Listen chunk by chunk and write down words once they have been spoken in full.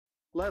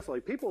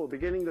Leslie, people are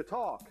beginning to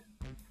talk.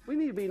 We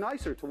need to be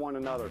nicer to one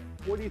another.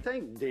 What do you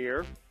think,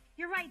 dear?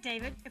 You're right,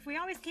 David. If we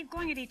always keep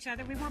going at each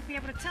other, we won't be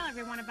able to tell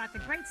everyone about the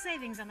great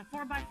savings on the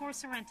 4x4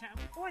 Sorento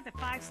or the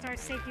 5-star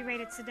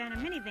safety-rated sedan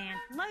and minivan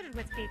loaded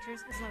with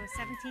features as low as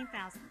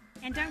 $17,000.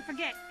 And don't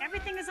forget,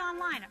 everything is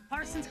online at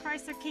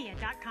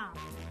ParsonsChryslerKia.com.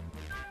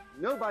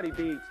 Nobody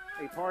beats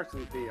a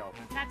Parsons deal.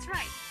 That's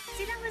right.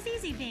 See, that was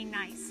easy being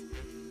nice.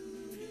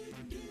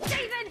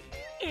 David!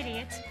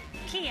 Idiot!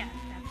 Kia,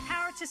 the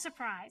power to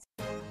surprise.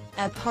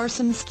 At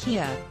Parsons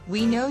Kia,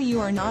 we know you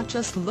are not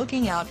just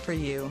looking out for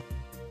you.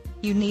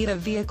 You need a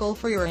vehicle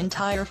for your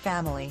entire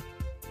family.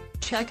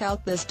 Check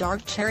out this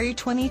dark cherry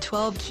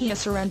 2012 Kia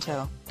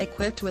Sorento,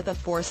 equipped with a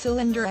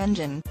 4-cylinder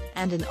engine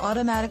and an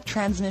automatic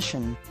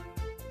transmission.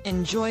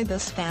 Enjoy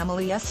this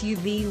family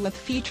SUV with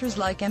features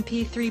like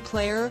MP3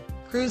 player,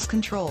 cruise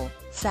control,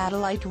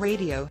 satellite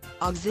radio,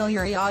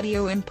 auxiliary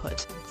audio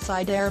input,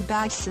 side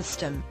airbag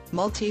system,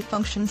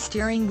 multi-function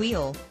steering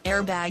wheel,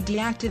 airbag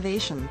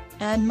deactivation,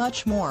 and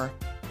much more.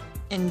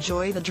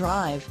 Enjoy the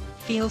drive,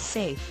 feel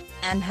safe,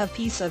 and have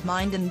peace of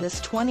mind in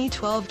this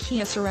 2012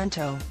 Kia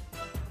Sorento.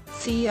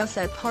 See us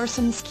at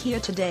Parsons Kia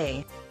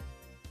today.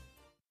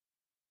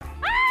 There's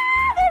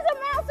a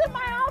mouse in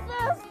my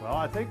office! Well,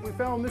 I think we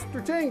found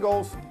Mr.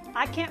 Tingles.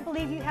 I can't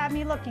believe you had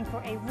me looking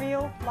for a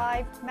real,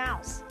 live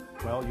mouse.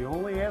 Well, you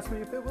only asked me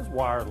if it was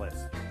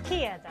wireless.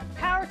 Kia, the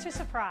power to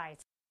surprise.